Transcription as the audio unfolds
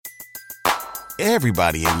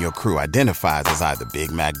Everybody in your crew identifies as either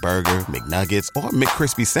Big Mac Burger, McNuggets, or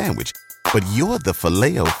McCrispy Sandwich. But you're the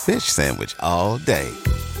Filet-O-Fish Sandwich all day.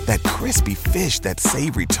 That crispy fish, that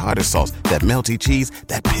savory tartar sauce, that melty cheese,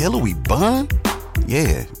 that pillowy bun.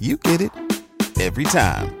 Yeah, you get it. Every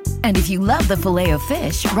time. And if you love the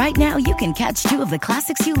Filet-O-Fish, right now you can catch two of the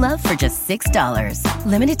classics you love for just $6.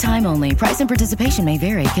 Limited time only. Price and participation may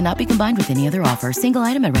vary. Cannot be combined with any other offer. Single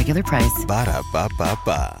item at regular price.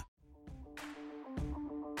 Ba-da-ba-ba-ba.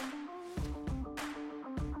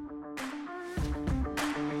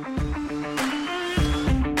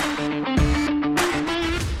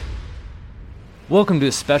 Welcome to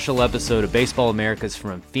a special episode of Baseball Americas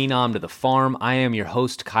From Phenom to the Farm. I am your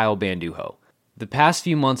host, Kyle Banduho. The past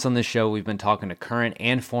few months on this show, we've been talking to current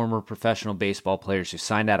and former professional baseball players who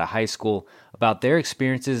signed out of high school about their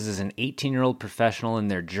experiences as an 18-year-old professional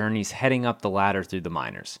and their journeys heading up the ladder through the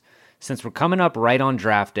minors. Since we're coming up right on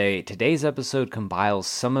draft day, today's episode compiles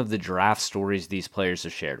some of the draft stories these players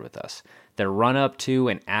have shared with us, their run-up to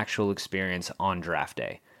and actual experience on draft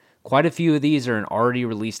day. Quite a few of these are in already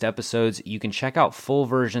released episodes. You can check out full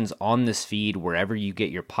versions on this feed wherever you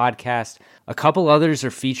get your podcast. A couple others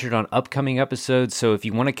are featured on upcoming episodes, so if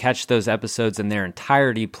you want to catch those episodes in their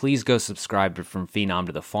entirety, please go subscribe to From Phenom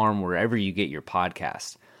to the Farm wherever you get your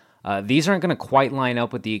podcast. These aren't going to quite line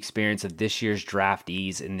up with the experience of this year's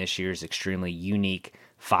draftees in this year's extremely unique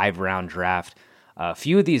 5-round draft. A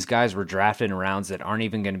few of these guys were drafted in rounds that aren't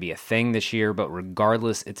even going to be a thing this year, but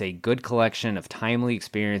regardless, it's a good collection of timely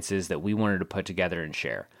experiences that we wanted to put together and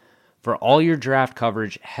share. For all your draft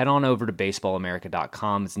coverage, head on over to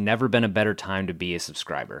baseballamerica.com. It's never been a better time to be a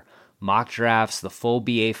subscriber. Mock drafts, the full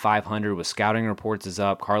BA 500 with scouting reports is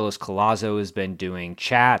up. Carlos Collazo has been doing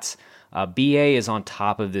chats. BA is on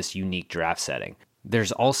top of this unique draft setting.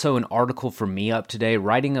 There's also an article from me up today,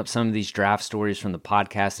 writing up some of these draft stories from the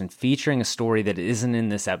podcast and featuring a story that isn't in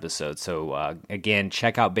this episode. So again,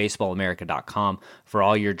 check out baseballamerica.com for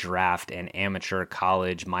all your draft and amateur,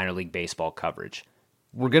 college, minor league baseball coverage.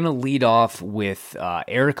 We're going to lead off with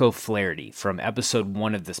Eric O'Flaherty from episode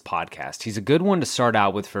 1 of this podcast. He's a good one to start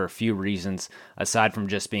out with for a few reasons, aside from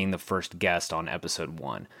just being the first guest on episode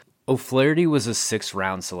 1. O'Flaherty was a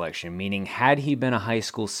 6th-round selection, meaning had he been a high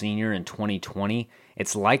school senior in 2020,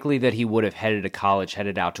 it's likely that he would have headed to college,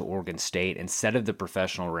 headed out to Oregon State instead of the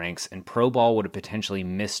professional ranks, and pro ball would have potentially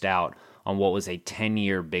missed out on what was a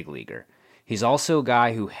 10-year big leaguer. He's also a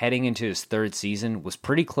guy who, heading into his 3rd season, was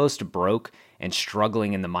pretty close to broke and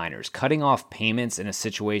struggling in the minors, cutting off payments in a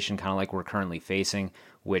situation kind of like we're currently facing,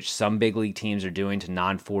 which some big league teams are doing to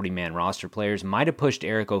non-40-man roster players, might have pushed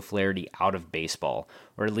Eric O'Flaherty out of baseball,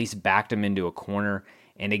 or at least backed him into a corner.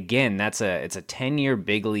 And again, it's a 10-year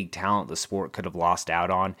big league talent the sport could have lost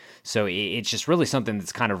out on. So it's just really something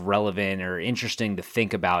that's kind of relevant or interesting to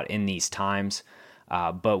think about in these times.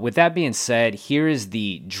 But with that being said, here is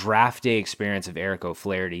the draft day experience of Eric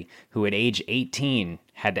O'Flaherty, who at age 18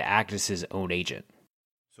 had to act as his own agent.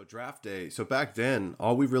 So draft day, so back then,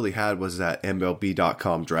 all we really had was that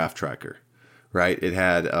MLB.com draft tracker, right? It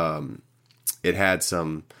had a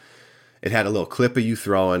little clip of you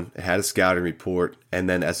throwing, it had a scouting report, and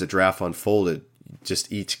then as the draft unfolded,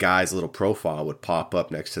 just each guy's little profile would pop up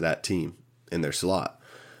next to that team in their slot.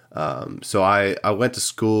 So I went to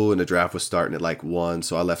school and the draft was starting at like 1,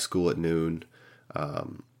 so I left school at noon. I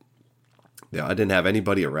didn't have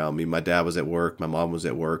anybody around me. My dad was at work, my mom was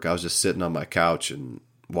at work. I was just sitting on my couch and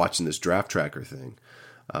watching this draft tracker thing.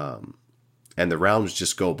 And the rounds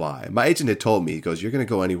just go by. My agent had told me, he goes, you're going to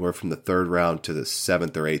go anywhere from the 3rd round to the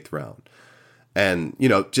 7th or 8th round. And,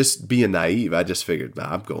 just being naive, I just figured,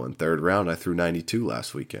 I'm going 3rd round. I threw 92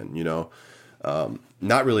 last weekend,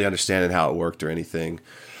 not really understanding how it worked or anything.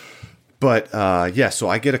 But, so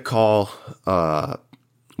I get a call while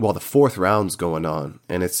the 4th round's going on.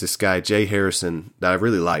 And it's this guy, Jay Harrison, that I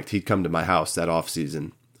really liked. He'd come to my house that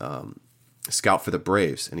offseason, scout for the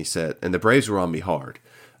Braves. And he said, and the Braves were on me hard,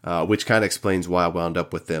 which kind of explains why I wound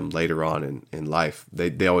up with them later on in life.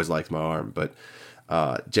 They always liked my arm. But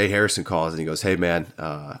Jay Harrison calls and he goes, hey, man,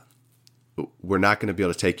 we're not going to be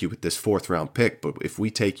able to take you with this 4th round pick, but if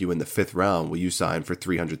we take you in the 5th round, will you sign for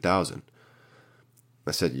 $300,000?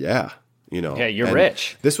 I said, yeah. Yeah, you're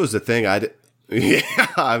rich. This was the thing yeah,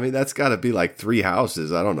 I mean, that's got to be like 3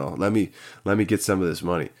 houses. I don't know. Let me get some of this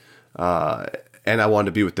money. And I wanted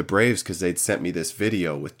to be with the Braves because they'd sent me this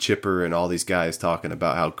video with Chipper and all these guys talking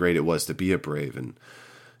about how great it was to be a Brave. And,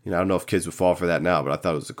 I don't know if kids would fall for that now, but I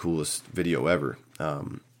thought it was the coolest video ever.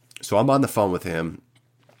 So I'm on the phone with him.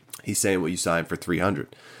 He's saying, well, you signed for $300,000.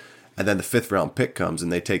 And then the 5th round pick comes and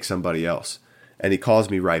they take somebody else. And he calls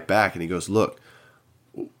me right back and he goes, look,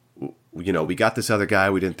 we got this other guy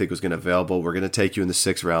we didn't think was going to available. We're going to take you in the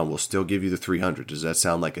 6th round. We'll still give you the 300. Does that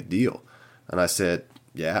sound like a deal? And I said,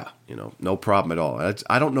 yeah, no problem at all.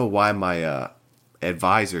 I don't know why my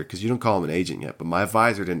advisor, because you don't call him an agent yet, but my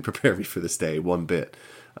advisor didn't prepare me for this day one bit.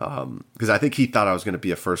 Because I think he thought I was going to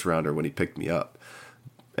be a first rounder when he picked me up.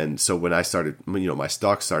 And so when I started, my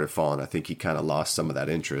stock started falling, I think he kind of lost some of that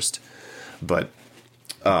interest. But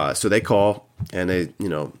so they call and they,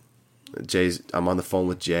 I'm on the phone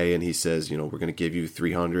with Jay and he says, we're going to give you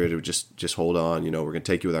 300 or just hold on. We're going to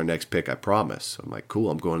take you with our next pick. I promise. So I'm like, cool.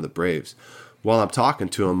 I'm going to the Braves. While I'm talking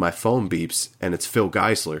to him, my phone beeps and it's Phil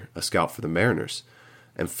Geisler, a scout for the Mariners.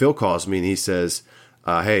 And Phil calls me and he says,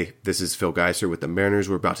 hey, this is Phil Geisler with the Mariners.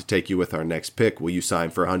 We're about to take you with our next pick. Will you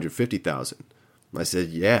sign for $150,000? I said,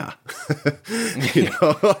 yeah,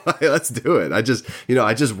 let's do it. I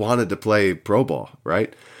just wanted to play pro ball.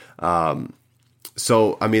 Right.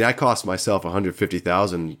 So, I cost myself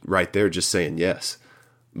 $150,000 right there just saying yes.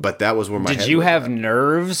 But that was where my Did you have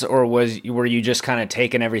nerves, or were you just kind of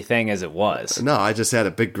taking everything as it was? No, I just had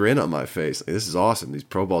a big grin on my face. Like, this is awesome. These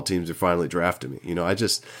pro ball teams are finally drafting me.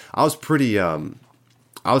 I was pretty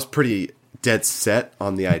dead set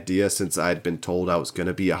on the idea since I had been told I was going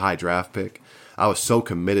to be a high draft pick. I was so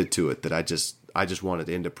committed to it that I just wanted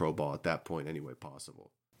into pro ball at that point any way possible.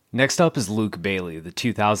 Next up is Luke Bailey, the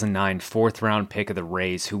 2009 4th-round pick of the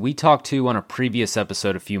Rays, who we talked to on a previous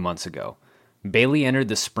episode a few months ago. Bailey entered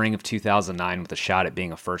the spring of 2009 with a shot at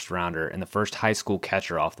being a first-rounder and the first high school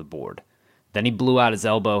catcher off the board. Then he blew out his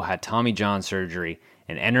elbow, had Tommy John surgery,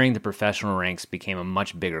 and entering the professional ranks became a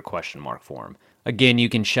much bigger question mark for him. Again, you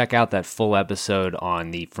can check out that full episode on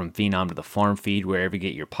the From Phenom to the Farm feed wherever you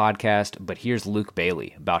get your podcast, but here's Luke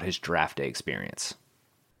Bailey about his draft day experience.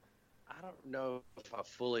 I don't know if I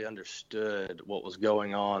fully understood what was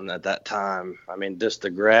going on at that time. Just the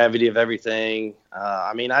gravity of everything.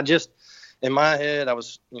 In my head, I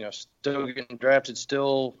was, still getting drafted,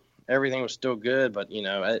 everything was still good, but,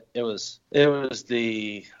 it was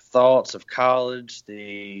the thoughts of college,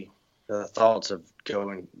 the thoughts of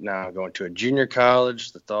going to a junior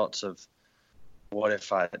college, the thoughts of what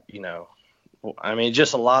if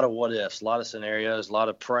just a lot of what ifs, a lot of scenarios, a lot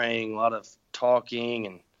of praying, a lot of talking,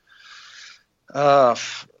 and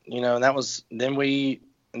and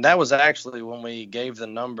that was actually when we gave the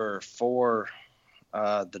number for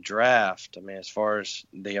the draft. As far as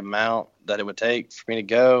the amount that it would take for me to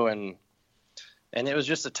go, and it was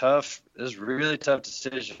just it was a really tough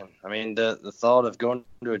decision. The thought of going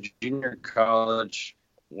to a junior college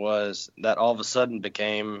was that all of a sudden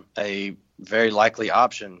became a very likely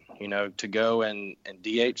option, to go and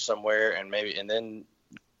DH somewhere and then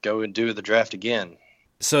go and do the draft again.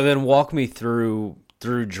 So then walk me through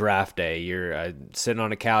draft day. You're sitting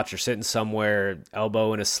on a couch, you're sitting somewhere,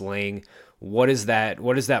 elbow in a sling. What is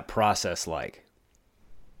that process like?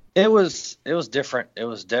 It was different. It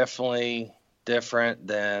was definitely different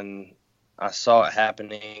than I saw it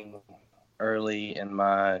happening early in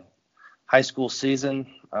my high school season.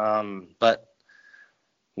 But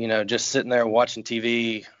just sitting there watching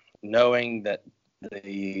TV, knowing that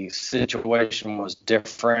the situation was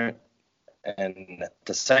different, and at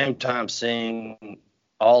the same time seeing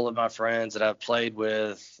all of my friends that I've played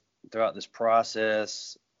with throughout this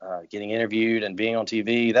process, getting interviewed and being on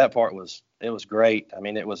TV, that part was great.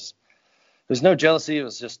 There's no jealousy. It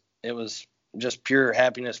was just pure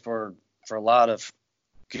happiness for a lot of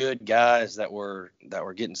good guys that were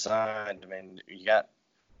getting signed. You got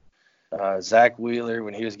Zach Wheeler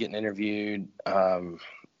when he was getting interviewed,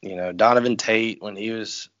 Donovan Tate when he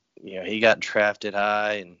was, he got drafted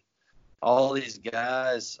high, and all these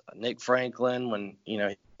guys, Nick Franklin when,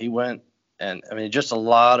 he went, and just a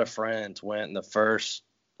lot of friends went in the first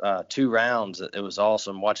 2 rounds. It was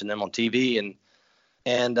awesome watching them on TV,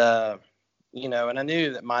 and I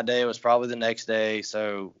knew that my day was probably the next day.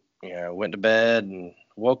 So, went to bed and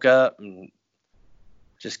woke up and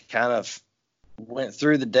just kind of went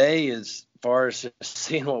through the day as far as just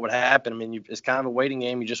seeing what would happen. It's kind of a waiting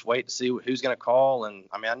game. You just wait to see who's going to call. And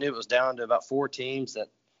I knew it was down to about 4 teams that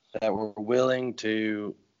were willing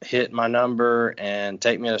to hit my number and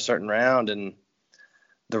take me in a certain round. And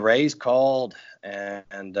the Rays called and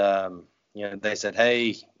they said,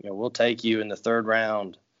 hey, we'll take you in the 3rd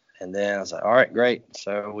round. And then I was like, all right, great.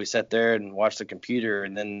 So we sat there and watched the computer,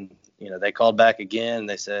 and then, they called back again.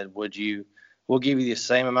 They said, we'll give you the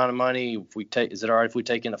same amount of money. Is it all right if we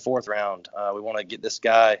take in the 4th round? We want to get this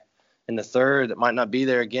guy in the 3rd that might not be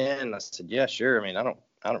there again. I said, yeah, sure. I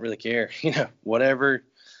don't really care. Whenever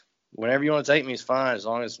you want to take me is fine, as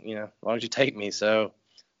long as you take me. So,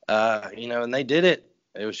 and they did it.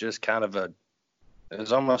 It was just kind of it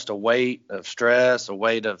was almost a weight of stress, a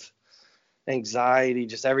weight of anxiety,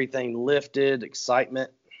 just everything lifted,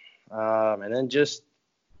 excitement. And then just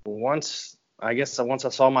once I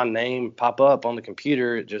saw my name pop up on the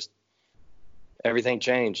computer, it just, everything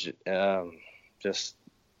changed. Just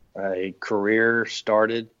a career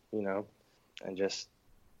started, and just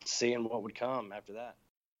seeing what would come after that.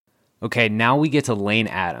 Okay, now we get to Lane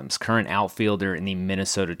Adams, current outfielder in the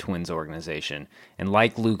Minnesota Twins organization, and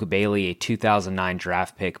like Luke Bailey, a 2009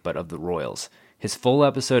 draft pick, but of the Royals. His full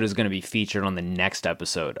episode is going to be featured on the next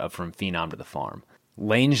episode of From Phenom to the Farm.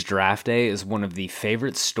 Lane's draft day is one of the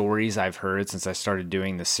favorite stories I've heard since I started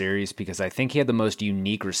doing the series because I think he had the most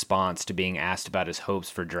unique response to being asked about his hopes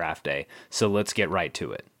for draft day. So let's get right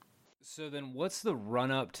to it. So then what's the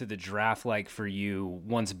run-up to the draft like for you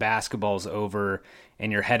once basketball's over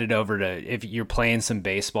and you're headed over to, if you're playing some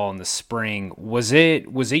baseball in the spring, was it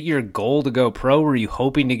your goal to go pro? Were you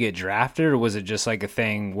hoping to get drafted, or was it just like a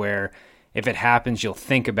thing where if it happens, you'll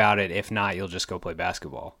think about it, if not, you'll just go play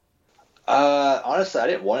basketball? Honestly, I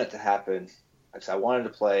didn't want it to happen because I wanted to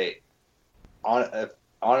play.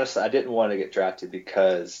 Honestly, I didn't want to get drafted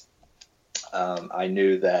because I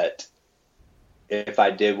knew that if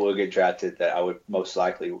I did get drafted, that I would most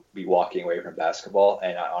likely be walking away from basketball.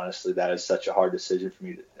 And honestly, that is such a hard thing for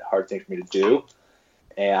me to do.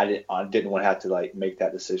 And I didn't want to have to make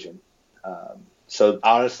that decision. So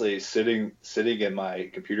honestly, sitting in my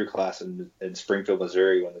computer class in Springfield,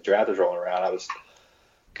 Missouri, when the draft was rolling around, I was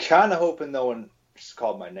kind of hoping no one just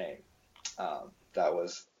called my name. That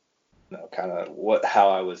was kind of how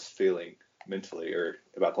I was feeling mentally or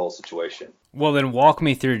about the whole situation. Well, then walk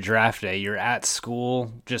me through draft day. You're at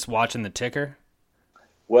school just watching the ticker?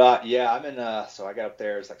 Well, yeah, I'm in, so I got up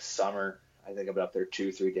there, it's like summer. I think I've been up there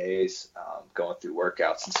 2-3 days, going through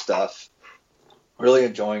workouts and stuff. Really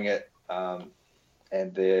enjoying it. And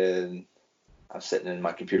then I'm sitting in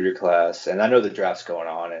my computer class, and I know the draft's going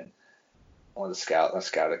on, and one of the scout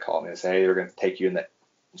that called me and said, "Hey, we're going to take you in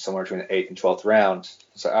somewhere between the 8th and 12th round."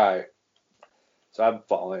 So, all right. So I'm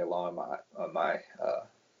following along on my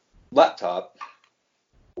laptop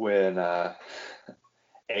when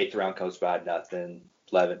 8th round comes by, nothing,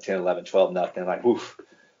 10, 11, 12, nothing. I'm like, oof,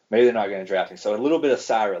 maybe they're not going to draft me. So a little bit of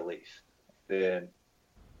sigh of relief.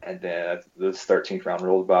 And then this 13th round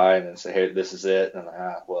rolled by and then say, "Hey, this is it." And I'm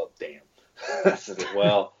like, well, damn. I said,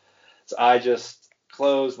 well, so I just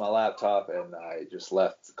closed my laptop and I just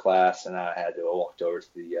left the class, and I had to walk over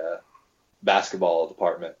to the basketball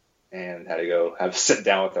department and had to go have a sit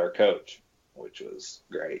down with our coach, which was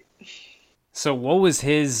great. So what was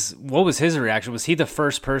his reaction? Was he the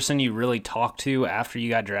first person you really talked to after you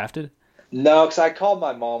got drafted? No, because I called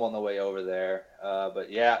my mom on the way over there. But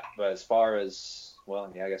as far as,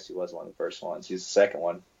 I guess he was one of the first ones. He's the second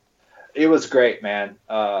one. It was great, man.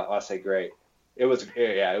 I say great. It was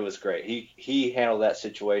great. He handled that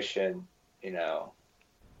situation.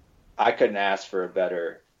 I couldn't ask for a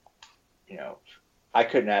better.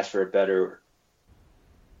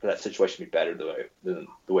 For that situation to be better than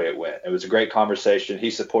the way it went. It was a great conversation. He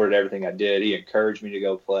supported everything I did. He encouraged me to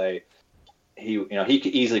go play. He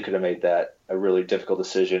easily could have made that a really difficult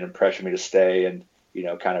decision and pressured me to stay and,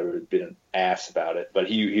 kind of been an ass about it. But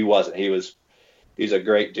he wasn't. He's a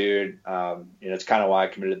great dude. It's kind of why I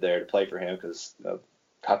committed there to play for him, because the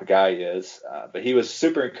type of guy he is. But he was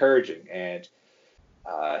super encouraging, and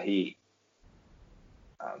he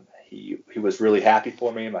was really happy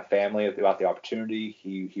for me and my family about the opportunity.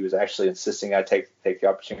 He was actually insisting I take the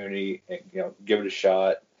opportunity and give it a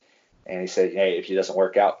shot. And he said, "Hey, if it doesn't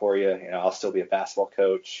work out for you, I'll still be a basketball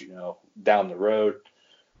coach. Down the road,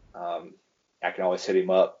 I can always hit him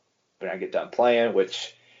up when I get done playing."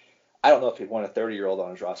 Which I don't know if he'd want a 30-year-old on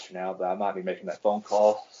his roster now, but I might be making that phone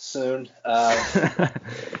call soon.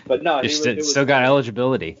 But no, you still got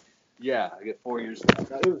eligibility. Yeah, I get 4 years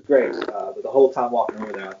left. It was great. But the whole time walking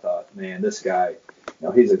over there, I thought, man, this guy,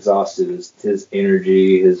 he's exhausted. His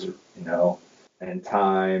energy, and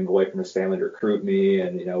time away from his family to recruit me.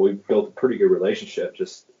 And, we built a pretty good relationship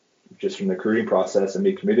just from the recruiting process and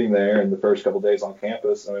me committing there and the first couple of days on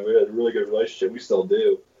campus. I mean, we had a really good relationship. We still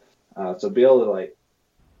do. So be able to,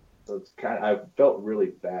 so it's I felt really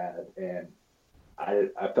bad. And I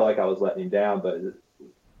felt like I was letting him down, but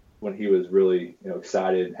when he was really,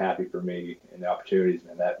 excited and happy for me and the opportunities,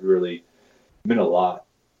 man, that really meant a lot,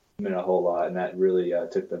 meant a whole lot. And that really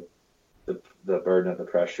took the burden of the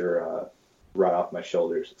pressure right off my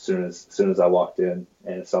shoulders as soon as I walked in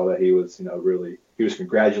and saw that he was, he was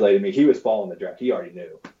congratulating me. He was following the draft. He already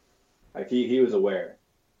knew. He was aware.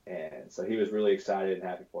 And so he was really excited and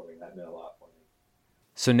happy for me. And that meant a lot for me.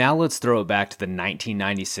 So now let's throw it back to the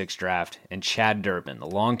 1996 draft and Chad Durbin, the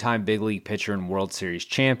longtime big league pitcher and World Series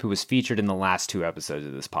champ who was featured in the last 2 episodes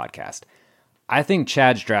of this podcast. I think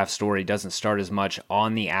Chad's draft story doesn't start as much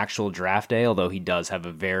on the actual draft day, although he does have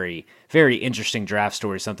a very, very interesting draft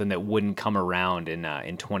story, something that wouldn't come around in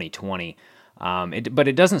 2020. But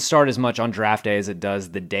it doesn't start as much on draft day as it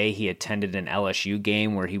does the day he attended an LSU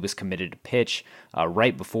game where he was committed to pitch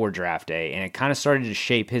right before draft day, and it kind of started to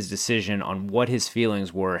shape his decision on what his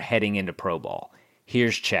feelings were heading into pro ball.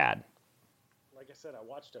 Here's Chad. Like I said, I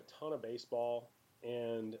watched a ton of baseball,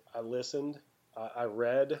 and I listened. I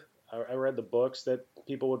read the books that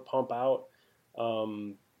people would pump out,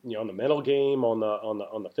 on the mental game, on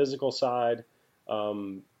the physical side.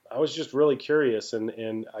 I was just really curious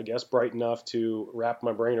and I guess bright enough to wrap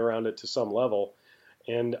my brain around it to some level.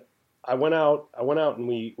 And I went out and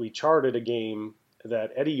we charted a game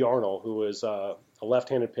that Eddie Yarnell, who was a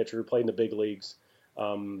left-handed pitcher who played in the big leagues,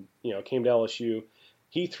 came to LSU.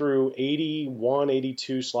 He threw 81,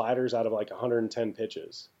 82 sliders out of like 110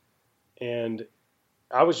 pitches. And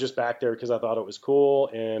I was just back there because I thought it was cool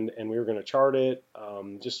and we were going to chart it,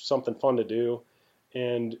 just something fun to do.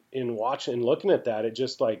 And in watching and looking at that, it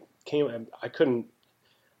just like came. I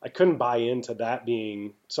couldn't buy into that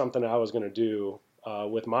being something I was going to do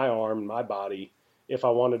with my arm and my body if I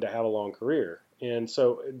wanted to have a long career. And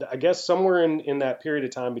so I guess somewhere in that period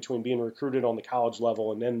of time between being recruited on the college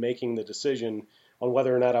level and then making the decision on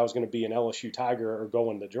whether or not I was going to be an LSU Tiger or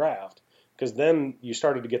go in the draft, because then you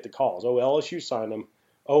started to get the calls. Oh, LSU signed him.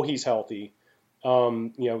 Oh, he's healthy.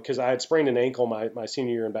 Because I had sprained an ankle my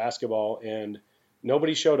senior year in basketball, and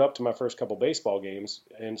nobody showed up to my first couple baseball games.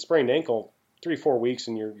 And sprained ankle, 3-4 weeks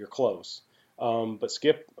and you're close. But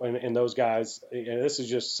Skip and those guys, and this is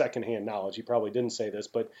just secondhand knowledge. He probably didn't say this,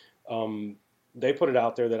 but they put it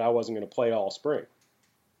out there that I wasn't going to play all spring.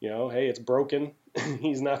 Hey, it's broken.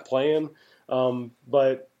 He's not playing.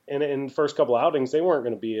 But in the first couple outings, they weren't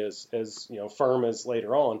going to be as firm as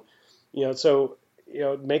later on. So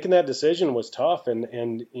making that decision was tough,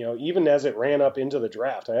 and even as it ran up into the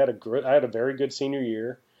draft, I had a very good senior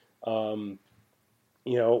year. We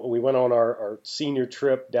went on our senior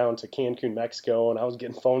trip down to Cancun, Mexico, and I was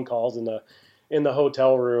getting phone calls in the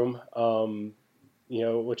hotel room,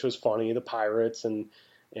 which was funny. The Pirates and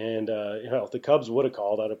if the Cubs would have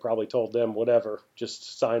called, I'd have probably told them whatever,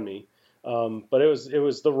 just sign me. But it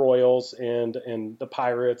was the Royals and the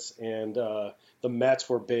Pirates and the Mets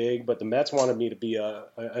were big, but the Mets wanted me to be an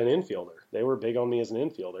infielder. They were big on me as an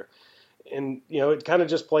infielder. And, it kind of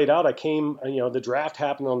just played out. I came, the draft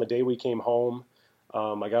happened on the day we came home.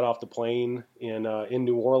 I got off the plane in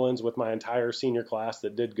New Orleans with my entire senior class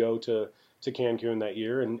that did go to Cancun that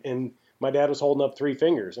year. And my dad was holding up 3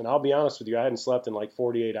 fingers. And I'll be honest with you, I hadn't slept in like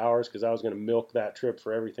 48 hours because I was going to milk that trip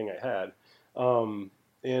for everything I had.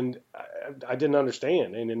 And I didn't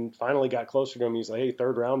understand. And then finally got closer to him. He's like, hey,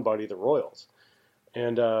 3rd round, buddy, the Royals.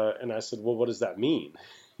 And I said, well, what does that mean?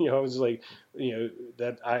 I was like,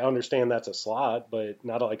 that I understand that's a slot, but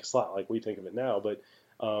not like a slot like we think of it now. But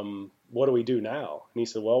what do we do now? And he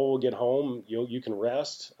said, well, we'll get home. You can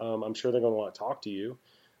rest. I'm sure they're going to want to talk to you.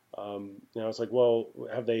 And I was like, well,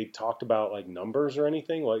 have they talked about like numbers or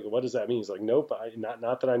anything? Like, what does that mean? He's like, nope,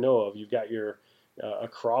 not that I know of. You've got your a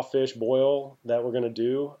crawfish boil that we're going to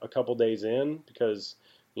do a couple days in because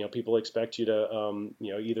people expect you to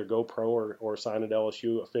either go pro or sign at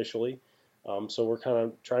LSU officially. So we're kind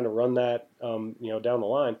of trying to run that down the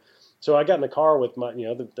line. So I got in the car with my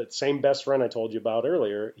the same best friend I told you about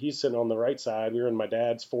earlier. He's sitting on the right side. We were in my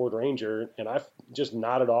dad's Ford Ranger, and I just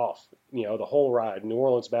nodded off the whole ride. New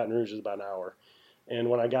Orleans, Baton Rouge is about an hour. And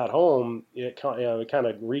when I got home, it kind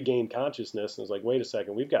of regained consciousness and was like, wait a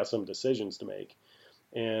second, we've got some decisions to make.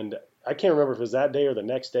 And I can't remember if it was that day or the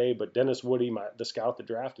next day, but Dennis Woody, the scout that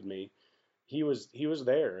drafted me, he was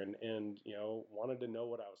there and wanted to know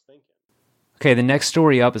what I was thinking. Okay, the next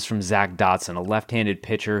story up is from Zach Dotson, a left-handed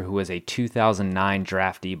pitcher who was a 2009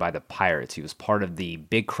 draftee by the Pirates. He was part of the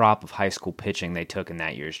big crop of high school pitching they took in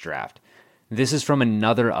that year's draft. This is from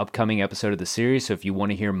another upcoming episode of the series, so if you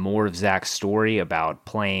want to hear more of Zach's story about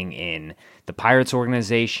playing in the Pirates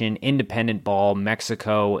organization, independent ball,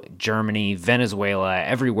 Mexico, Germany, Venezuela,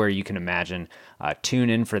 everywhere you can imagine, tune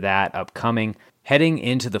in for that upcoming. Heading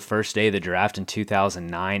into the first day of the draft in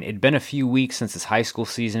 2009, it'd been a few weeks since his high school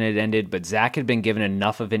season had ended, but Zach had been given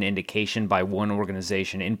enough of an indication by one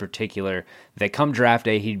organization in particular that come draft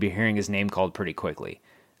day he'd be hearing his name called pretty quickly.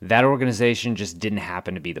 That organization just didn't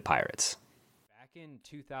happen to be the Pirates. Back in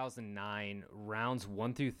 2009, rounds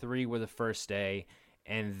 1 through 3 were the first day,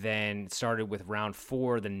 and then started with round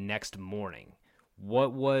 4 the next morning.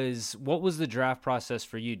 What was the draft process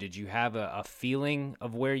for you? Did you have a feeling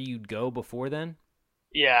of where you'd go before then?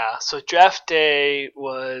 Yeah, so draft day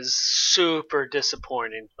was super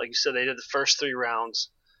disappointing. Like you said, they did the first 3 rounds.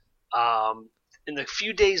 in the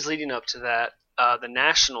few days leading up to that, the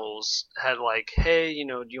Nationals had like, hey,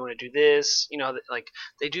 do you want to do this? Like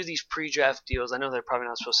they do these pre-draft deals. I know they're probably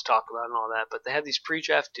not supposed to talk about it and all that, but they have these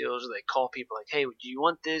pre-draft deals where they call people like, hey, do you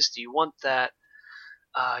want this? Do you want that?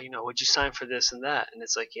 Would you sign for this and that? And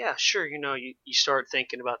it's like, yeah, sure. You start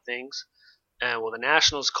thinking about things. And well, the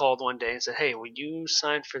Nationals called one day and said, hey, would you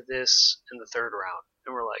sign for this in the third round?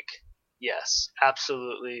 And we're like, yes,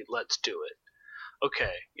 absolutely. Let's do it.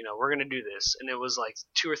 Okay, we're going to do this. And it was like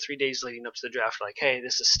 2 or 3 days leading up to the draft, like, hey,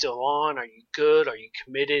 this is still on. Are you good? Are you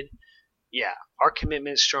committed? Yeah, our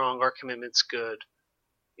commitment's strong. Our commitment's good.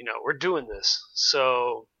 We're doing this.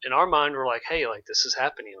 So in our mind, we're like, hey, like this is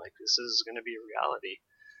happening. Like this is going to be a reality.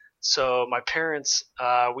 So my parents,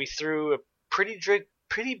 we threw a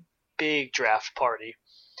pretty big draft party.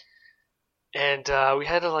 And we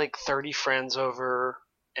had like 30 friends over.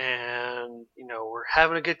 And we're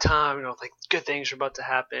having a good time. Like good things are about to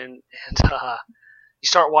happen, and you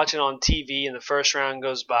start watching on TV, and the first round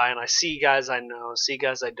goes by, and I see guys I know, see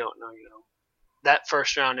guys I don't know. That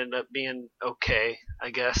first round ended up being okay, I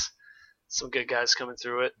guess. Some good guys coming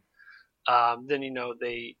through it. Then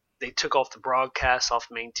they took off the broadcast off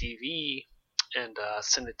main TV and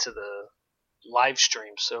sent it to the live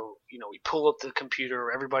stream. So we pull up the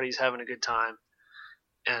computer, everybody's having a good time.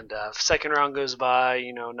 And second round goes by,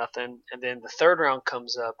 nothing. And then the third round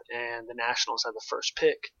comes up, and the Nationals have the first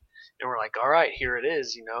pick. And we're like, all right, here it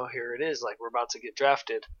is, here it is. Like, we're about to get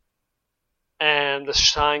drafted. And the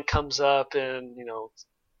sign comes up, and,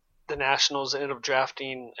 the Nationals end up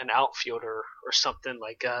drafting an outfielder or something,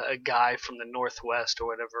 like a guy from the Northwest or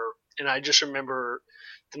whatever. And I just remember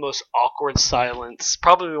the most awkward silence,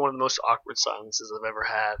 probably one of the most awkward silences I've ever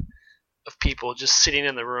had, of people just sitting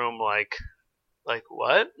in the room like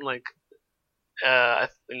what? Like,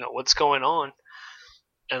 what's going on?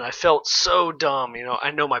 And I felt so dumb.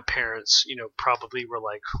 I know my parents, probably were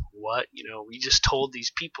like, what? We just told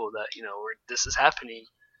these people that, this is happening,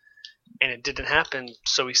 and it didn't happen.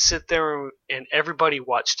 So we sit there and everybody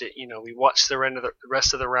watched it. We watched the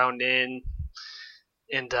rest of the round in,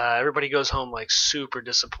 and everybody goes home like super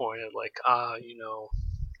disappointed. Like,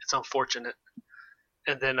 it's unfortunate.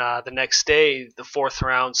 And then the next day, the fourth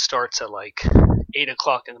round starts at like 8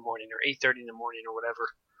 o'clock in the morning or 8:30 in the morning or whatever.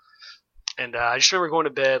 And I just remember going to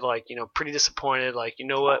bed like, pretty disappointed. Like,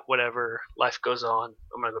 what, whatever, life goes on.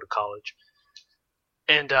 I'm going to go to college.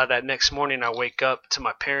 And that next morning I wake up to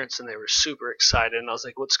my parents, and they were super excited. And I was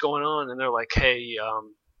like, what's going on? And they're like, hey,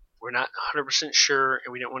 we're not 100% sure,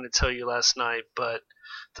 and we didn't want to tell you last night, but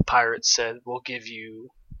the Pirates said we'll give you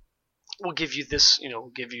this,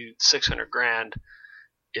 we'll give you $600,000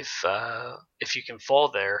 if you can fall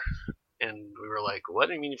there. And we were like, what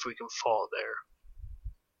do you mean if we can fall there?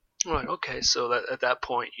 I'm like, okay. So at that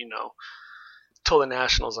point, told the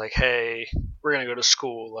Nationals like, hey, we're gonna go to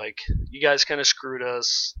school. Like, you guys kind of screwed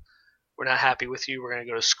us. We're not happy with you. We're gonna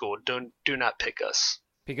go to school. Do not pick us.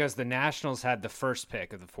 Because the Nationals had the first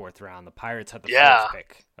pick of the fourth round. The Pirates had the first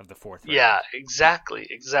pick of the fourth round. Yeah, exactly.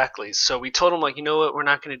 So we told them like, you know what, we're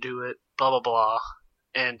not gonna do it. Blah blah blah.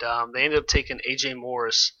 And they ended up taking AJ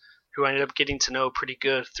Morris, who I ended up getting to know pretty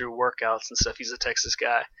good through workouts and stuff. He's a Texas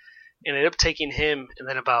guy. And I ended up taking him, and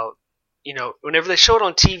then about, whenever they show it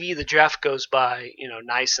on TV, the draft goes by,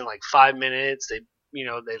 nice in like 5 minutes. They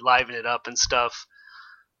liven it up and stuff.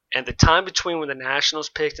 And the time between when the Nationals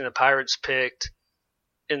picked and the Pirates picked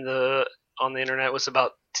on the internet was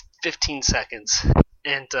about 15 seconds.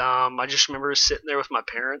 And I just remember sitting there with my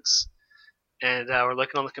parents, and we're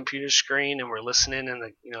looking on the computer screen, and we're listening, and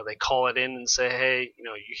they call it in and say, hey,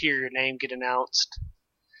 you hear your name get announced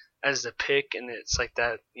as the pick, and it's like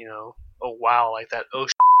that, oh wow, like that oh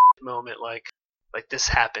shit moment, like this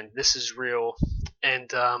happened, this is real.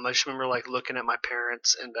 And I just remember like looking at my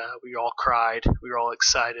parents, and we all cried, we were all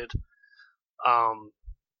excited.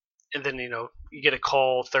 And then you get a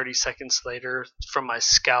call 30 seconds later from my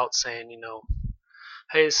scout saying,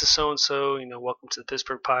 hey, this is so-and-so, welcome to the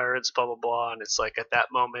Pittsburgh Pirates, blah, blah, blah. And it's like at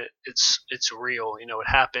that moment, it's real, it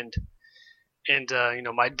happened. And,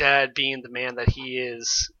 my dad being the man that he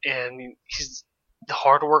is, and he's the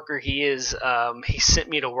hard worker he is, he sent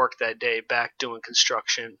me to work that day back doing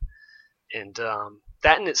construction. And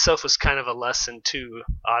that in itself was kind of a lesson too,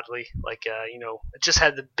 oddly. Like, I just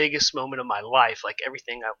had the biggest moment of my life, like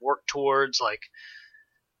everything I've worked towards, like,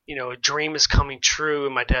 a dream is coming true.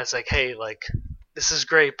 And my dad's like, hey, like, this is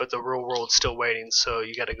great, but the real world's still waiting, so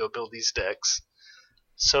you got to go build these decks.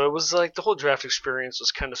 So it was like the whole draft experience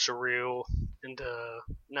was kind of surreal and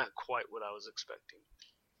not quite what I was expecting.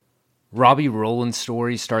 Robbie Rowland's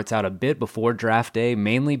story starts out a bit before draft day,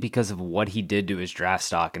 mainly because of what he did to his draft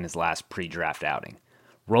stock in his last pre-draft outing.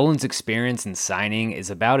 Roland's experience in signing is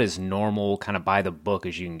about as normal, kind of by the book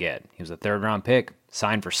as you can get. He was a third-round pick,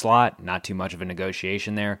 signed for slot, not too much of a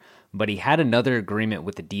negotiation there, but he had another agreement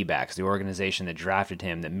with the D-backs, the organization that drafted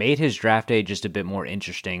him, that made his draft day just a bit more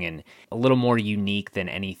interesting and a little more unique than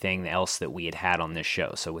anything else that we had on this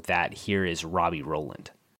show. So with that, here is Robbie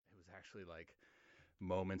Roland. It was actually like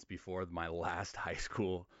moments before my last high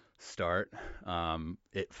school start.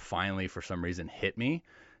 It finally, for some reason, hit me,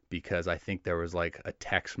 because I think there was like a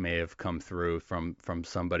text may have come through from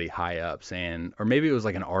somebody high up saying, or maybe it was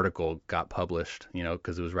like an article got published,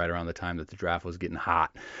 because it was right around the time that the draft was getting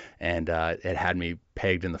hot, and it had me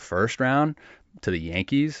pegged in the first round to the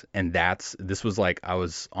Yankees. And this was like, I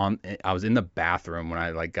was in the bathroom when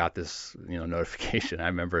I like got this, notification. I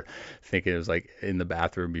remember thinking it was like in the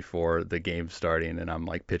bathroom before the game starting, and I'm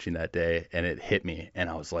like pitching that day, and it hit me, and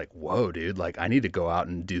I was like, whoa, dude, like I need to go out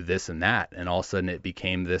and do this and that. And all of a sudden it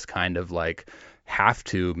became this kind of like have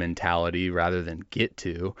to mentality rather than get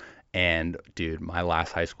to. And dude, my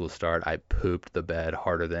last high school start, I pooped the bed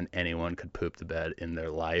harder than anyone could poop the bed in their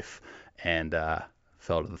life, and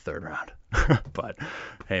fell to the third round. But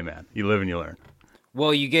hey, man, you live and you learn.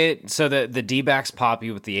 Well, you get, so the D-backs pop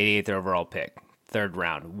you with the 88th overall pick, third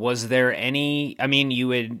round. Was there any, I mean, you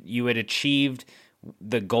had achieved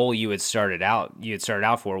the goal you had started out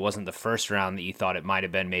for. It wasn't the first round that you thought it might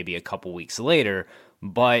have been, maybe a couple weeks later,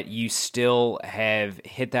 but you still have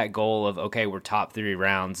hit that goal of, okay, we're top 3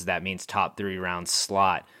 rounds. That means top 3 rounds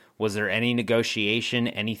slot. Was there any negotiation,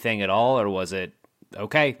 anything at all, or was it,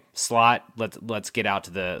 okay, slot, let's get out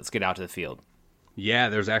to the field? Yeah,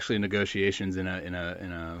 there's actually negotiations in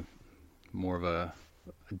a more of a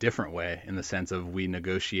different way, in the sense of we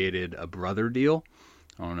negotiated a brother deal.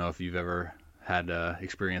 I don't know if you've ever had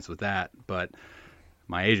experience with that, but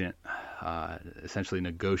my agent essentially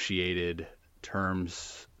negotiated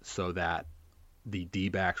terms so that the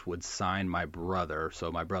D-backs would sign my brother.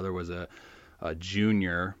 So my brother was a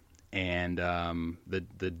junior, and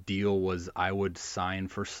the deal was I would sign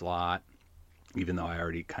for slot, even though I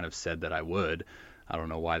already kind of said that I would. I don't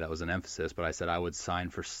know why that was an emphasis, but I said I would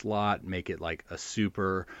sign for slot, make it like a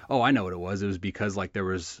super. Oh, I know what it was. It was because like there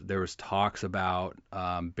was talks about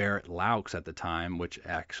Barrett Laux at the time, which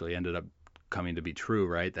actually ended up coming to be true,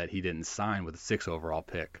 right? That he didn't sign with a 6 overall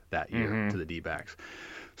pick that year to the D-backs.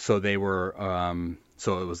 So they were,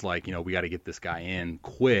 so it was like, we got to get this guy in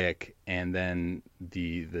quick. And then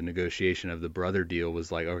the negotiation of the brother deal was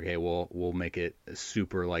like, okay, we'll make it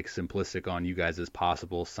super like simplistic on you guys as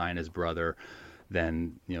possible, sign his brother.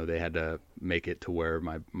 Then, they had to make it to where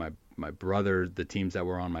my brother, the teams that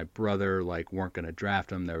were on my brother, like weren't going to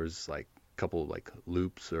draft him. There was like a couple like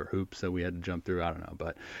loops or hoops that we had to jump through. I don't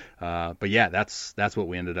know. But yeah, that's what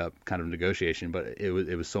we ended up kind of negotiation. But it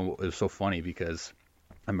was so funny because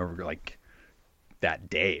I remember like that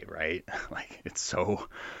day, right? Like it's so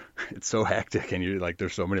hectic, and you like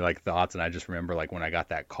there's so many like thoughts. And I just remember like when I got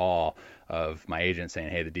that call of my agent saying,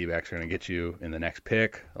 hey, the D-backs are going to get you in the next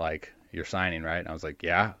pick, like you're signing, right? And I was like,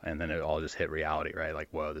 yeah. And then it all just hit reality, right? Like,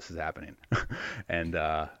 whoa, this is happening. And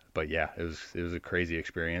but yeah, it was a crazy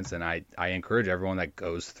experience. And I encourage everyone that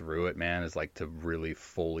goes through it, man, is like to really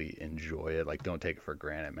fully enjoy it. Like, don't take it for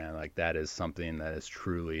granted, man. Like that is something that is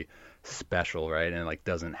truly special, right? And like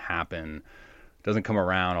doesn't come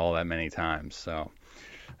around all that many times. So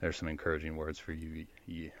there's some encouraging words for you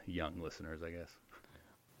young listeners, I guess.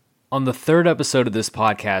 On the third episode of this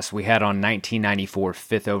podcast, we had on 1994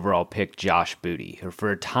 5th overall pick Josh Booty, who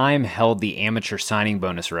for a time held the amateur signing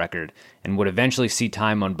bonus record and would eventually see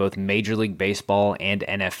time on both Major League Baseball and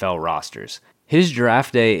NFL rosters. His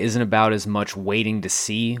draft day isn't about as much waiting to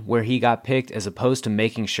see where he got picked as opposed to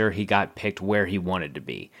making sure he got picked where he wanted to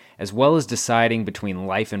be, as well as deciding between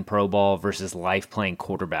life in pro ball versus life playing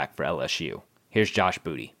quarterback for LSU. Here's Josh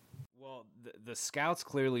Booty. The scouts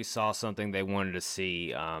clearly saw something they wanted to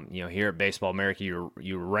see. Here at Baseball America,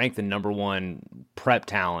 you rank the number 1 prep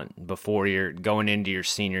talent before you're going into your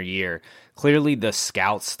senior year. Clearly, the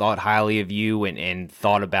scouts thought highly of you and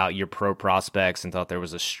thought about your pro prospects and thought there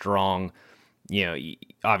was a strong,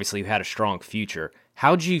 obviously you had a strong future.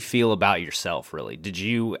 How did you feel about yourself, really? Did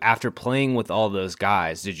you, after playing with all those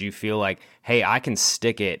guys, did you feel like, hey, I can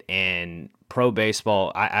stick it and pro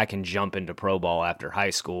baseball, I can jump into pro ball after high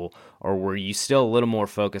school? Or were you still a little more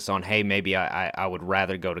focused on, hey, maybe I would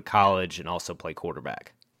rather go to college and also play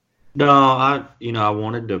quarterback? No, I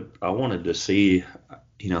wanted to see,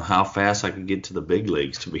 how fast I could get to the big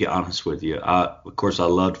leagues, to be honest with you. Of course, I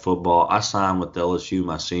loved football. I signed with LSU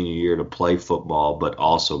my senior year to play football, but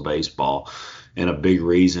also baseball. And a big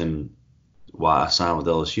reason why I signed with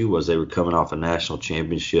LSU was they were coming off a national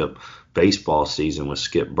championship baseball season with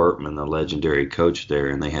Skip Bertman, the legendary coach there,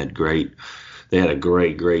 and they had a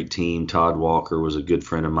great team. Todd Walker was a good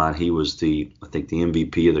friend of mine. He was I think the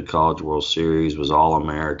MVP of the College World Series, was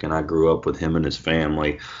All-American. I grew up with him and his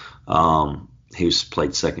family. He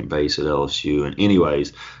played second base at LSU. And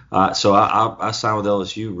anyways, so I signed with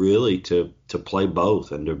LSU really to play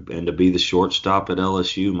both and to be the shortstop at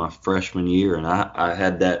LSU my freshman year. And I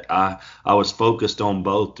had that. I was focused on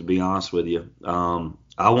both, to be honest with you.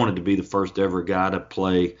 I wanted to be the first ever guy to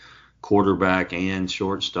play quarterback and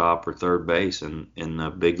shortstop or third base in the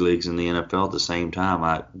big leagues in the NFL at the same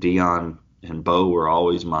time. Deion and Bo were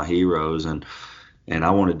always my heroes, and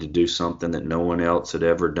I wanted to do something that no one else had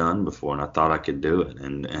ever done before, and I thought I could do it.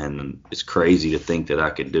 And it's crazy to think that I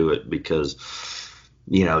could do it because,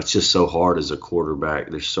 it's just so hard as a quarterback.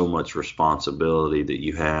 There's so much responsibility that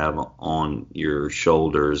you have on your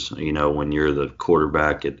shoulders, when you're the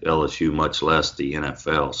quarterback at LSU, much less the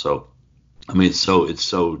NFL. So, I mean, it's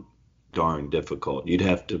so darn difficult. You'd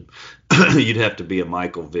have to be a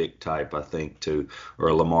Michael Vick type, I think, or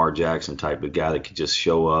a Lamar Jackson type of guy that could just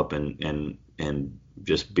show up and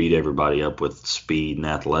just beat everybody up with speed and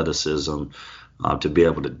athleticism to be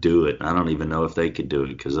able to do it. I don't even know if they could do it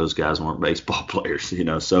because those guys weren't baseball players,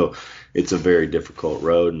 So it's a very difficult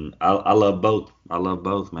road, and I love both. I love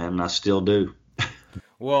both, man, and I still do.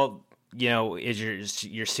 Well, as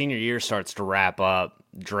your senior year starts to wrap up,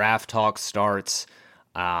 draft talk starts.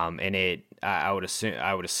 And I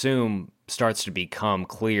would assume starts to become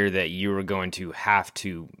clear that you were going to have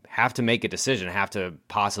to make a decision, have to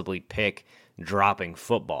possibly pick dropping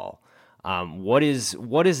football. What is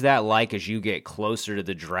that like as you get closer to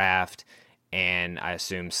the draft? And I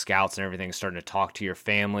assume scouts and everything are starting to talk to your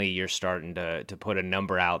family. You're starting to put a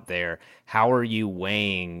number out there. How are you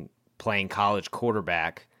weighing playing college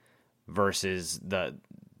quarterback versus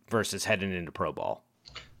heading into pro ball?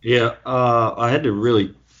 Yeah, I had to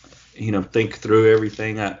really, think through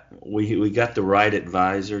everything. We got the right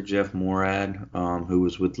advisor, Jeff Morad, who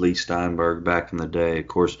was with Lee Steinberg back in the day. Of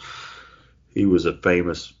course, he was a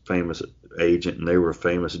famous agent, and they were a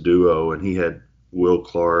famous duo. And he had Will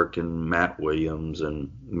Clark and Matt Williams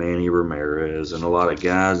and Manny Ramirez and a lot of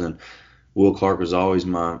guys. And Will Clark was always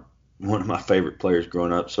one of my favorite players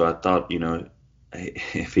growing up. So I thought,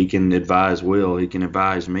 if he can advise Will, he can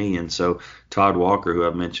advise me. And so Todd Walker, who I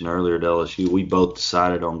mentioned earlier at LSU, we both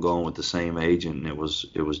decided on going with the same agent, and it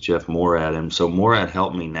was Jeff Morad. And so Morad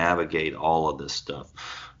helped me navigate all of this stuff.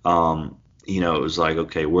 It was like,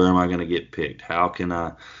 okay, where am I going to get picked? How can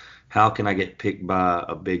I get picked by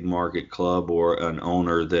a big market club or an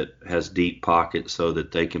owner that has deep pockets so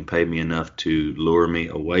that they can pay me enough to lure me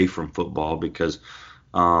away from football? Because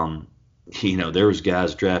there was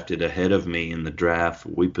guys drafted ahead of me in the draft.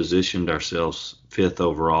 We positioned ourselves 5th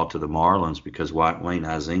overall to the Marlins because Wayne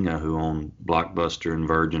Huizinga, who owned Blockbuster and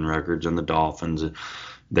Virgin Records and the Dolphins,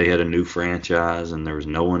 they had a new franchise, and there was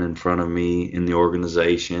no one in front of me in the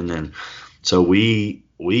organization. And so we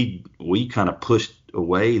kind of pushed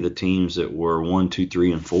away the teams that were 1, 2,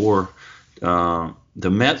 3, and 4. The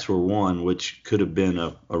Mets were one, which could have been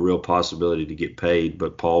a real possibility to get paid,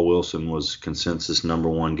 but Paul Wilson was consensus number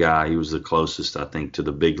one guy. He was the closest, I think, to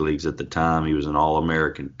the big leagues at the time. He was an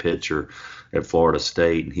All-American pitcher at Florida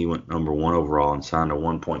State, and he went number 1 overall and signed a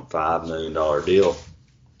 $1.5 million deal.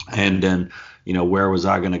 And then, where was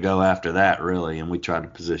I going to go after that, really? And we tried to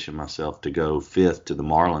position myself to go 5th to the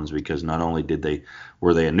Marlins because not only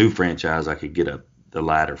were they a new franchise, I could get the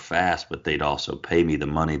ladder fast, but they'd also pay me the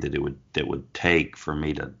money that it would take for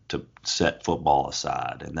me to set football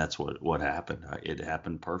aside. And that's what happened. It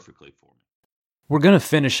happened perfectly for me. We're going to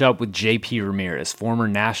finish up with JP Ramirez, former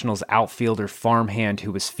Nationals outfielder farmhand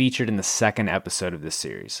who was featured in the 2nd episode of this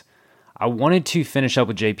series. I wanted to finish up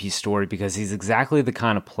with JP's story because he's exactly the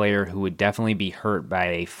kind of player who would definitely be hurt by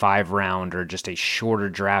a 5-round or just a shorter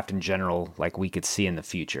draft in general like we could see in the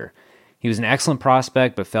future. He was an excellent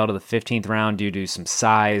prospect, but fell to the 15th round due to some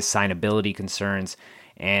size, signability concerns,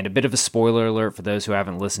 and a bit of a spoiler alert for those who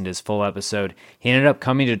haven't listened to his full episode. He ended up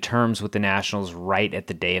coming to terms with the Nationals right at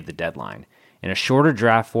the day of the deadline. In a shorter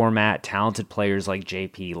draft format, talented players like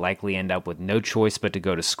JP likely end up with no choice but to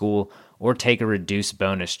go to school or take a reduced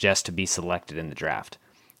bonus just to be selected in the draft.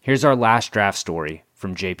 Here's our last draft story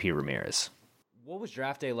from JP Ramirez. What was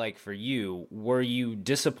draft day like for you? Were you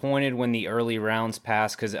disappointed when the early rounds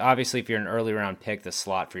passed? Because obviously if you're an early round pick, the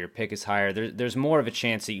slot for your pick is higher. There's more of a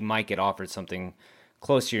chance that you might get offered something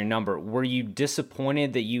close to your number. Were you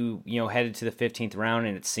disappointed that you headed to the 15th round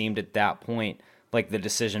and it seemed at that point like the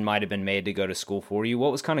decision might have been made to go to school for you?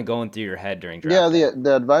 What was kind of going through your head during draft day? Yeah,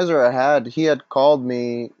 the advisor I had, he had called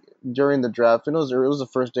me during the draft, and it was the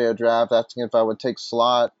first day of draft, asking if I would take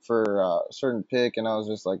slot for a certain pick, and I was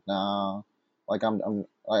just like, nah. Like I'm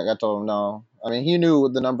like I told him no. I mean, he knew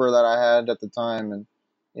the number that I had at the time, and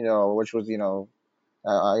which was I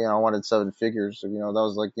wanted 7 figures. So, that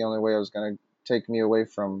was like the only way it was gonna take me away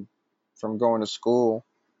from going to school.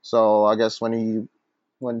 So I guess when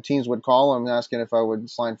teams would call him asking if I would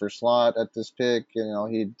sign for slot at this pick,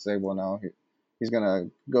 he'd say, well, no, he's gonna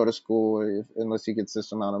go to school unless he gets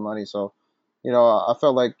this amount of money. So, I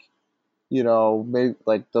felt like, maybe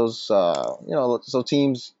like those, so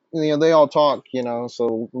teams, they all talk,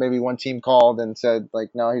 so maybe one team called and said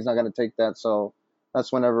like, no, he's not gonna take that. So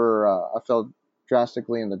that's whenever I felt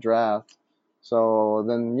drastically in the draft. So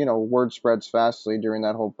then, word spreads fastly during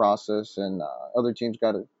that whole process, and other teams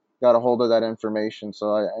got a hold of that information.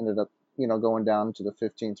 So I ended up, going down to the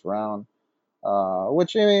 15th round,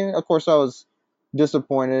 which, I mean, of course I was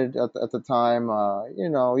disappointed at the time,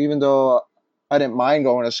 even though I didn't mind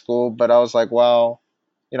going to school, but I was like, wow,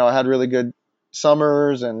 I had really good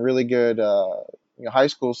summers and really good, high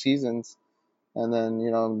school seasons. And then,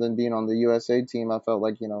 then being on the USA team, I felt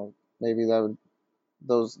like, maybe that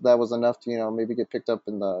was enough to, maybe get picked up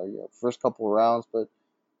in the first couple of rounds, but,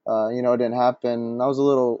 it didn't happen. I was a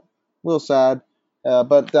little sad,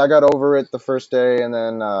 but I got over it the first day. And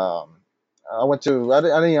then, I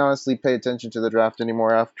didn't honestly pay attention to the draft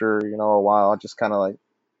anymore after, a while. I just kind of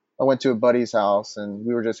I went to a buddy's house and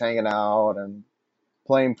we were just hanging out and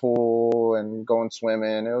playing pool and going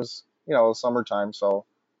swimming. It was, summertime. So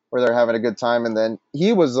we're there having a good time. And then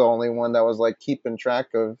he was the only one that was keeping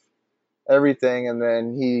track of everything. And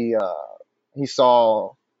then he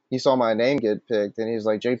saw my name get picked, and he's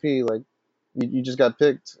like, JP, you just got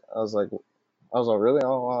picked. I was like, really?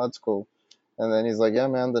 Oh, wow, that's cool. And then he's like, yeah,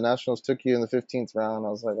 man, the Nationals took you in the 15th round. I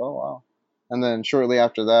was like, oh, wow. And then shortly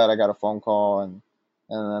after that, I got a phone call, and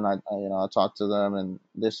then I talked to them, and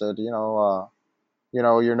they said, your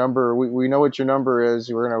number, we know what your number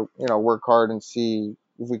is. We're gonna, work hard and see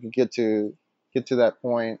if we could get to that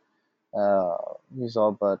point. He's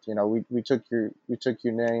all, but we took your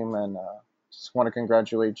name, and just want to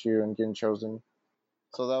congratulate you on getting chosen.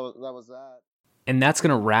 So that was that. And that's going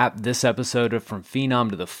to wrap this episode of From Phenom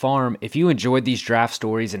to the Farm. If you enjoyed these draft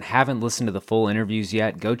stories and haven't listened to the full interviews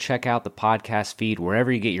yet, go check out the podcast feed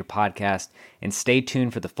wherever you get your podcast, and stay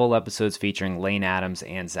tuned for the full episodes featuring Lane Adams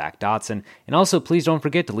and Zach Dotson. And also, please don't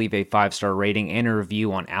forget to leave a 5-star rating and a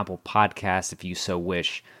review on Apple Podcasts if you so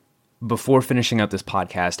wish. Before finishing up this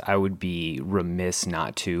podcast, I would be remiss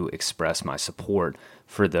not to express my support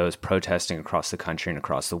for those protesting across the country and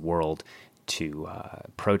across the world to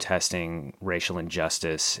protesting racial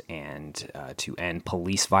injustice and to end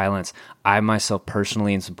police violence. I myself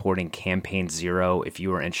personally am supporting Campaign Zero. If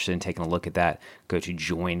you are interested in taking a look at that, go to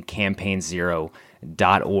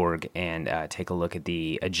joincampaignzero.org and take a look at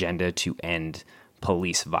the agenda to end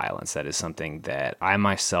police violence. That is something that I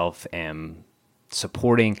myself am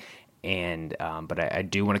supporting, and but I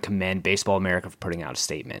do want to commend Baseball America for putting out a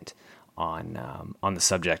statement on the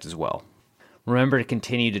subject as well. Remember to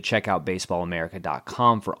continue to check out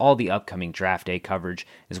baseballamerica.com for all the upcoming draft day coverage,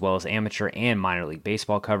 as well as amateur and minor league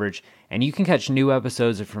baseball coverage. And you can catch new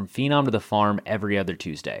episodes of From Phenom to the Farm every other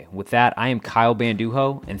Tuesday. With that, I am Kyle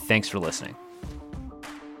Banduho, and thanks for listening.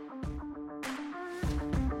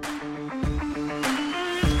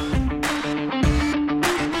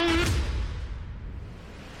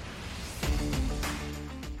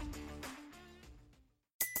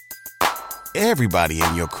 Everybody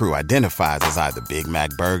in your crew identifies as either Big Mac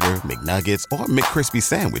Burger, McNuggets, or McCrispy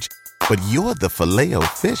Sandwich. But you're the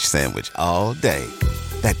Filet-O-Fish Sandwich all day.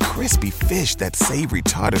 That crispy fish, that savory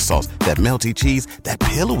tartar sauce, that melty cheese, that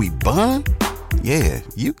pillowy bun. Yeah,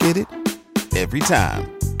 you get it. Every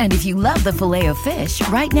time. And if you love the Filet-O-Fish,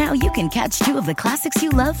 right now you can catch 2 of the classics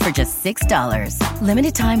you love for just $6.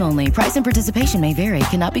 Limited time only. Price and participation may vary.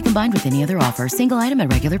 Cannot be combined with any other offer. Single item at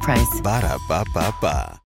regular price. Ba-da-ba-ba-ba.